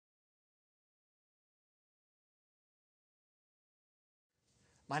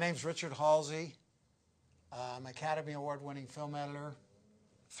My name's Richard Halsey. I'm an Academy Award-winning film editor.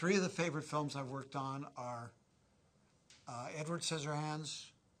 Three of the favorite films I've worked on are Edward Scissorhands,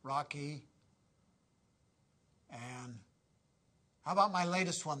 Rocky, and how about my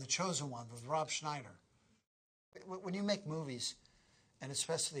latest one, The Chosen One, with Rob Schneider. When you make movies, and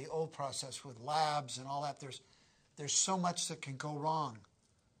especially the old process with labs and all that, there's so much that can go wrong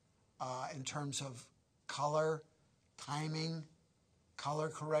in terms of color, timing, color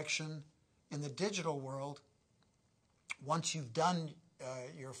correction. In the digital world, once you've done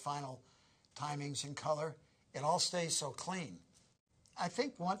your final timings and color, it all stays so clean. I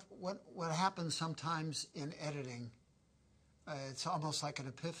think what happens sometimes in editing, it's almost like an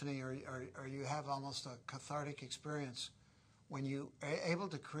epiphany, or you have almost a cathartic experience when you are able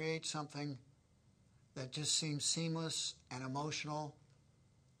to create something that just seems seamless and emotional,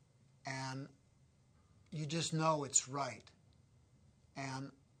 and you just know it's right,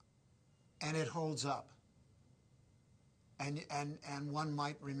 and it holds up. And one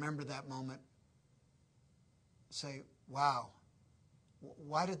might remember that moment, say, wow,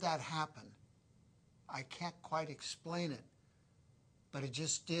 why did that happen? I can't quite explain it, but it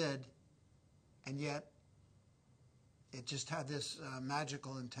just did, and yet it just had this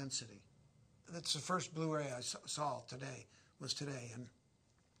magical intensity. That's the first Blu-ray I saw today, and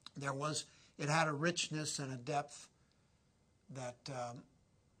it had a richness and a depth that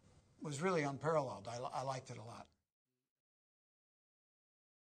was really unparalleled. I liked it a lot.